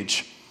the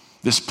age,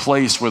 this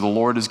place where the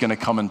Lord is going to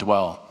come and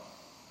dwell.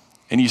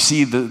 And you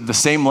see the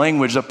same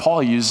language that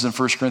Paul uses in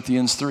 1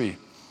 Corinthians 3.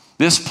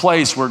 This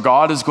place where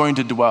God is going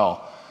to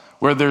dwell,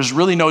 where there's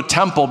really no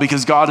temple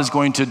because God is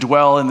going to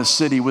dwell in the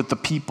city with the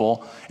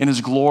people in his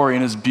glory,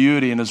 in his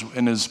beauty, in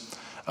his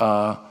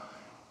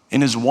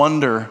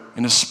wonder,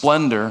 in his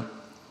splendor.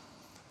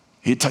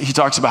 He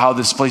talks about how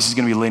this place is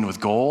going to be laden with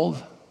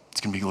gold.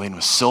 It's going to be laden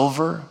with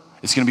silver.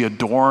 It's going to be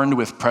adorned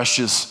with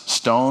precious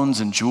stones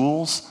and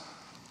jewels.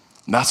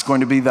 And that's going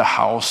to be the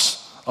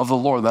house of the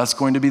Lord. That's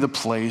going to be the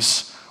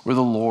place where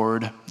the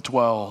Lord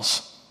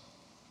dwells.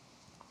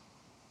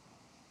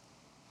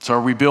 So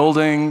are we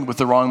building with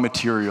the wrong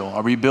material?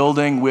 Are we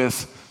building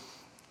with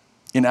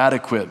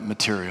inadequate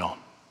material?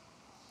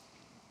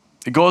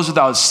 It goes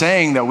without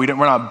saying that we're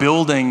not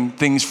building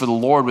things for the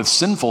Lord with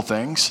sinful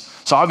things.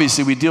 So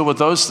obviously we deal with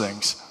those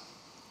things.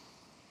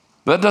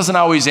 But that doesn't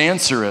always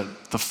answer it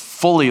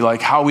fully,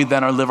 like how we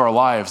then live our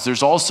lives.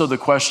 There's also the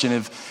question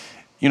of,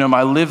 am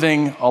I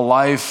living a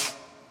life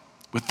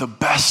with the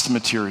best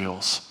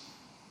materials?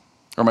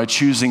 Or am I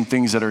choosing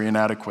things that are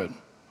inadequate?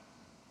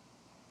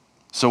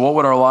 So what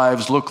would our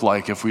lives look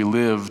like if we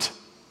lived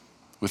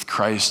with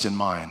Christ in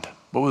mind?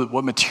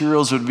 What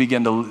materials would we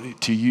begin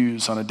to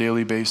use on a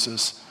daily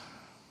basis?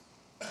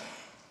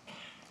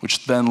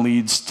 Which then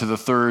leads to the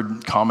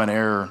third common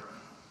error.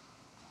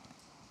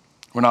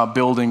 We're not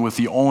building with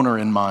the owner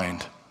in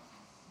mind.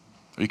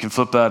 Or you can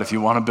flip that. If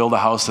you want to build a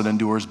house that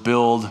endures,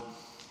 build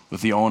with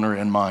the owner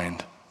in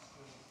mind.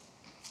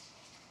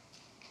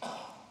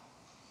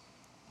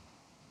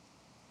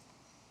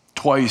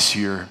 Twice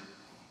here,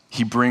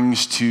 he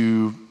brings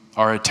to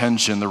our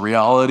attention the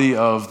reality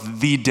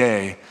of the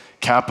day,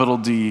 capital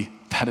D,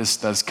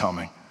 that's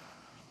coming.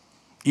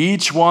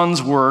 Each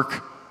one's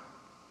work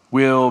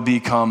will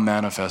become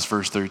manifest,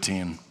 verse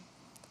 13.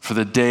 For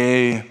the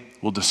day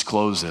will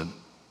disclose it,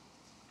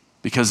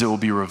 because it will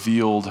be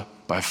revealed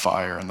by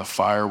fire, and the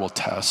fire will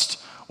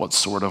test what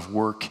sort of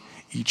work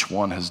each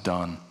one has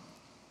done.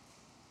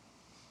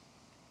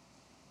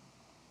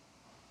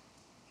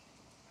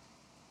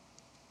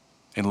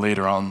 And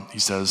later on, he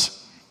says,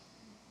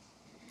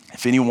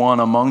 if anyone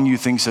among you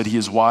thinks that he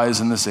is wise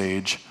in this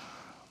age,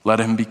 let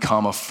him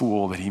become a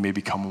fool that he may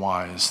become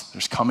wise.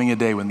 There's coming a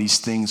day when these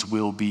things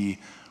will be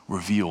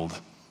revealed.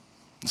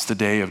 It's the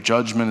day of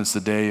judgment. It's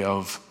the day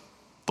of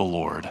the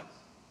Lord.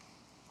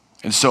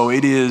 And so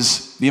it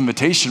is the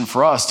invitation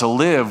for us to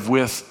live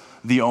with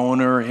the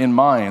owner in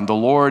mind. The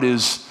Lord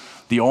is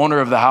the owner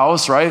of the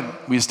house, right?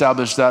 We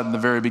established that in the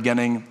very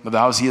beginning of the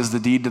house. He has the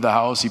deed to the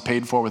house. He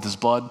paid for it with his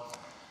blood.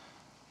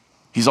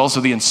 He's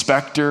also the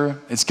inspector.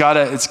 It's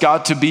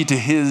got to be to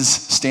his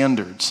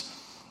standards.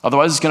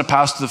 Otherwise, it's going to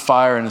pass through the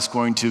fire and it's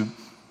going to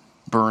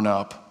burn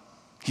up.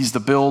 He's the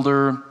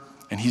builder,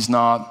 and he's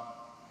not.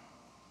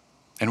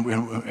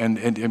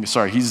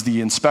 He's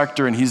the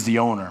inspector and he's the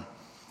owner,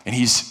 and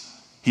he's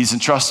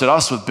entrusted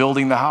us with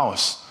building the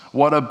house.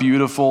 What a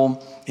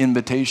beautiful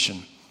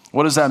invitation!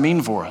 What does that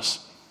mean for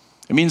us?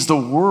 It means the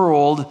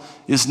world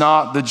is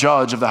not the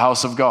judge of the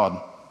house of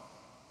God.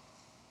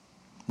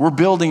 We're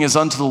building as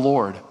unto the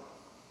Lord.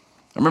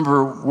 I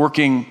remember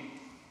working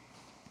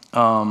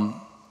I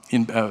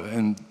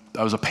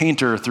was a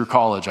painter through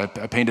college. I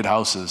painted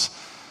houses,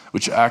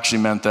 which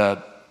actually meant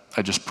that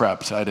I just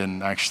prepped. I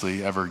didn't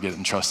actually ever get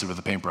entrusted with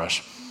a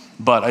paintbrush.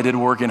 But I did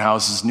work in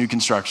houses, new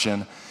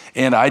construction,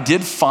 and I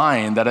did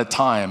find that at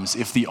times,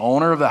 if the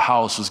owner of the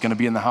house was going to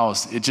be in the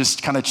house, it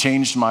just kind of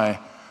changed my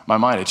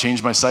mind. It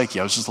changed my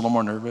psyche. I was just a little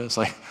more nervous.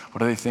 Like,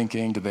 what are they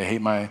thinking? Do they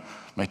hate my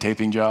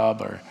taping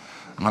job? Or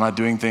am I not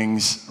doing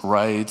things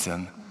right?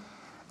 And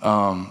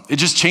it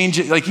just changed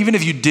it. Like, even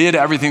if you did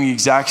everything the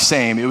exact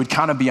same, it would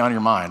kind of be on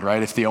your mind,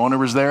 right? If the owner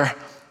was there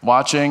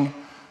watching,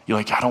 You're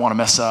like, I don't want to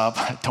mess up.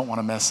 I don't want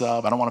to mess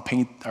up. I don't want to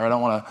paint, or I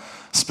don't want to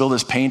spill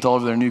this paint all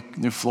over their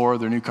new floor,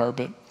 their new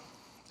carpet.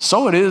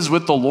 So it is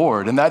with the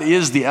Lord, and that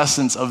is the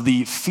essence of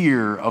the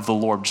fear of the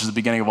Lord, which is the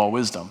beginning of all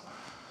wisdom.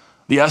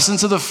 The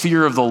essence of the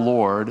fear of the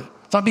Lord,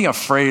 it's not being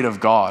afraid of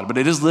God, but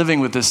it is living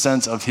with this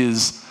sense of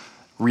his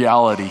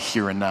reality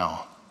here and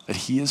now, that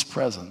he is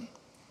present.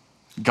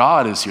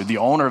 God is here. The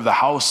owner of the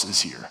house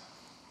is here.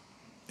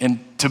 And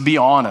to be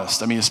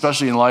honest, I mean,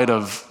 especially in light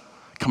of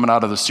coming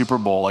out of the Super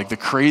Bowl, like the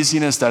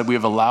craziness that we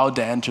have allowed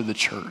to enter the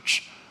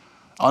church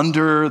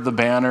under the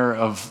banner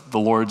of the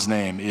Lord's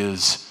name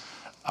is,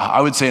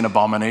 I would say, an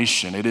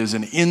abomination. It is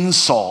an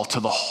insult to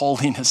the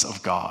holiness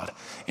of God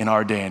in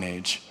our day and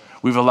age.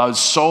 We've allowed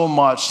so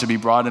much to be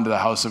brought into the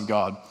house of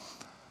God,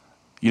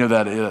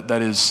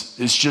 that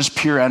is just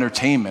pure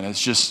entertainment.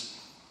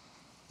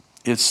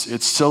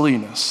 It's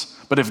silliness.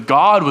 But if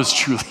God was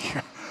truly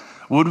here,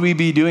 would we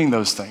be doing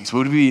those things?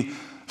 Would we be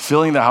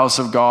filling the house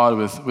of God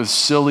with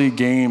silly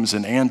games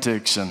and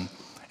antics and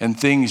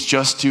things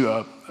just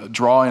to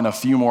draw in a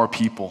few more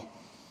people?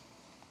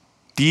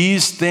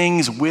 These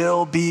things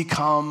will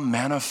become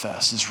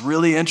manifest. It's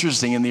really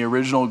interesting in the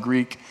original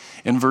Greek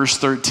in verse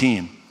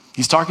 13.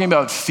 He's talking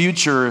about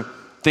future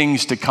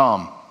things to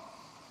come,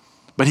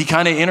 but he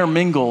kind of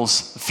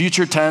intermingles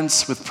future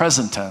tense with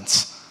present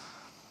tense.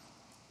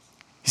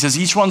 He says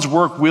each one's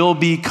work will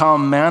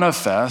become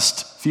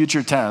manifest,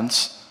 future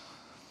tense,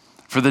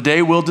 for the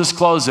day will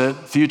disclose it,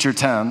 future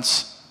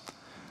tense,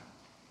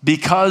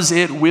 because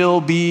it will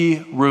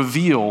be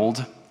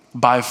revealed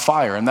by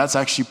fire. And that's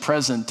actually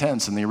present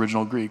tense in the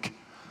original Greek.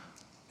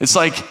 It's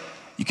like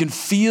you can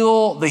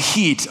feel the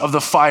heat of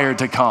the fire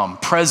to come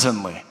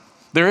presently.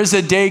 There is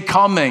a day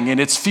coming and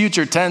it's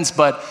future tense,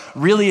 but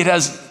really it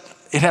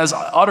has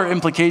utter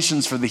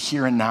implications for the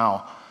here and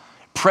now.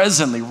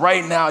 Presently,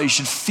 right now, you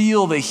should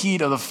feel the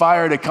heat of the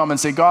fire to come and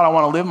say, God, I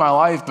want to live my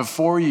life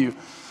before you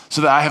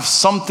so that I have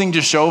something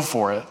to show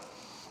for it.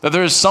 That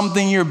there is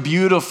something here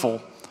beautiful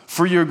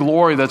for your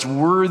glory that's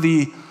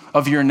worthy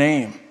of your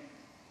name.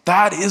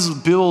 That is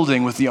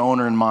building with the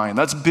owner in mind.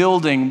 That's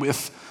building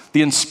with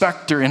the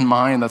inspector in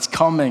mind that's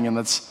coming, and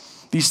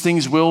these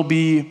things will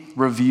be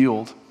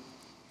revealed.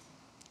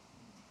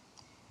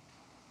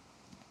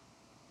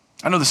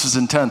 I know this is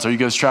intense. Are you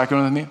guys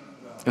tracking with me?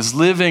 Is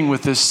living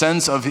with this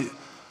sense of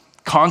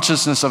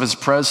consciousness of his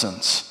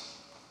presence.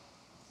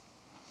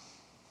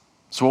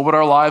 So what would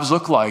our lives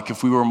look like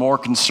if we were more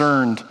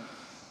concerned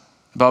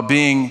about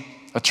being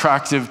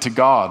attractive to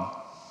God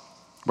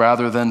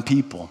rather than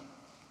people?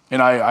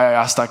 And I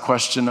ask that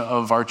question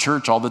of our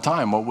church all the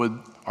time. What would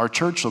our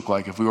church look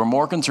like if we were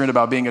more concerned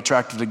about being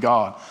attractive to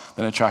God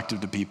than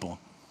attractive to people?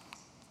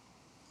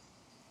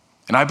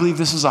 And I believe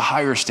this is a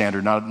higher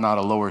standard, not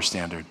a lower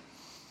standard.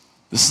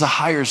 This is a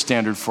higher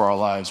standard for our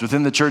lives.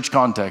 Within the church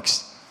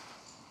context,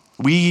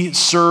 we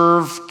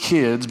serve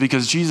kids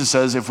because Jesus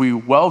says if we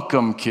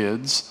welcome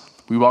kids,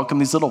 we welcome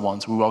these little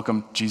ones, we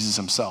welcome Jesus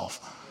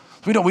himself.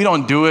 We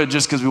don't do it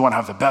just because we want to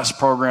have the best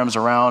programs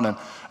around and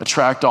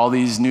attract all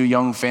these new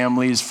young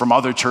families from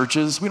other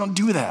churches. We don't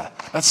do that.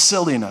 That's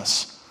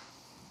silliness.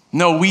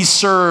 No, we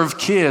serve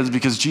kids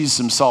because Jesus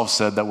himself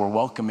said that we're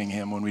welcoming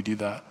him when we do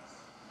that.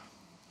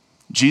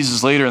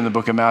 Jesus later in the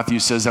book of Matthew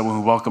says that when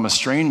we welcome a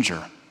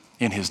stranger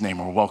in his name,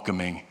 we're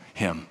welcoming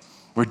him.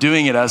 We're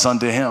doing it as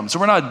unto him. So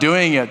we're not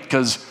doing it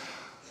because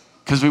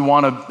we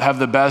want to have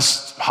the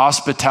best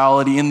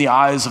hospitality in the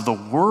eyes of the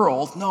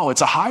world. No,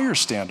 it's a higher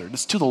standard.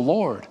 It's to the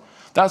Lord.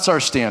 That's our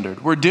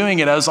standard. We're doing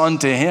it as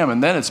unto him,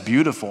 and then it's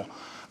beautiful.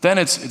 Then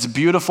it's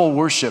beautiful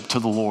worship to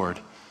the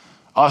Lord.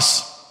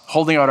 Us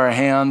holding out our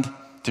hand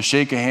to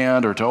shake a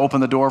hand or to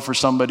open the door for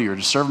somebody or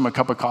to serve them a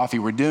cup of coffee,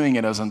 we're doing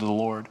it as unto the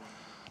Lord.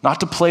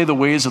 Not to play the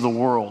ways of the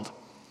world,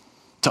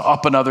 to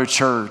up another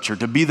church or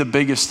to be the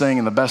biggest thing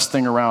and the best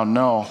thing around.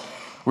 No,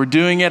 we're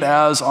doing it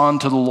as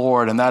unto the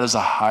Lord, and that is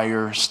a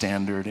higher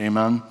standard.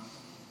 Amen?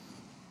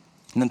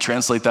 And then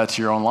translate that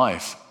to your own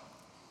life.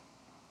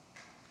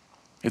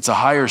 It's a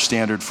higher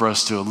standard for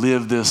us to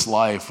live this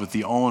life with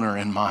the owner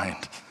in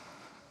mind.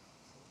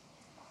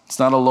 It's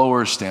not a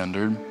lower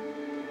standard.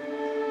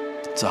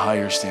 It's a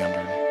higher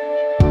standard.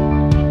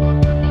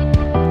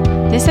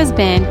 This has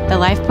been the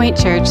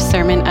LifePoint Church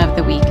Sermon of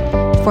the Week.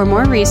 For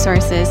more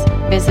resources,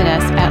 visit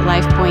us at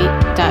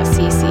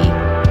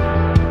lifepoint.cc.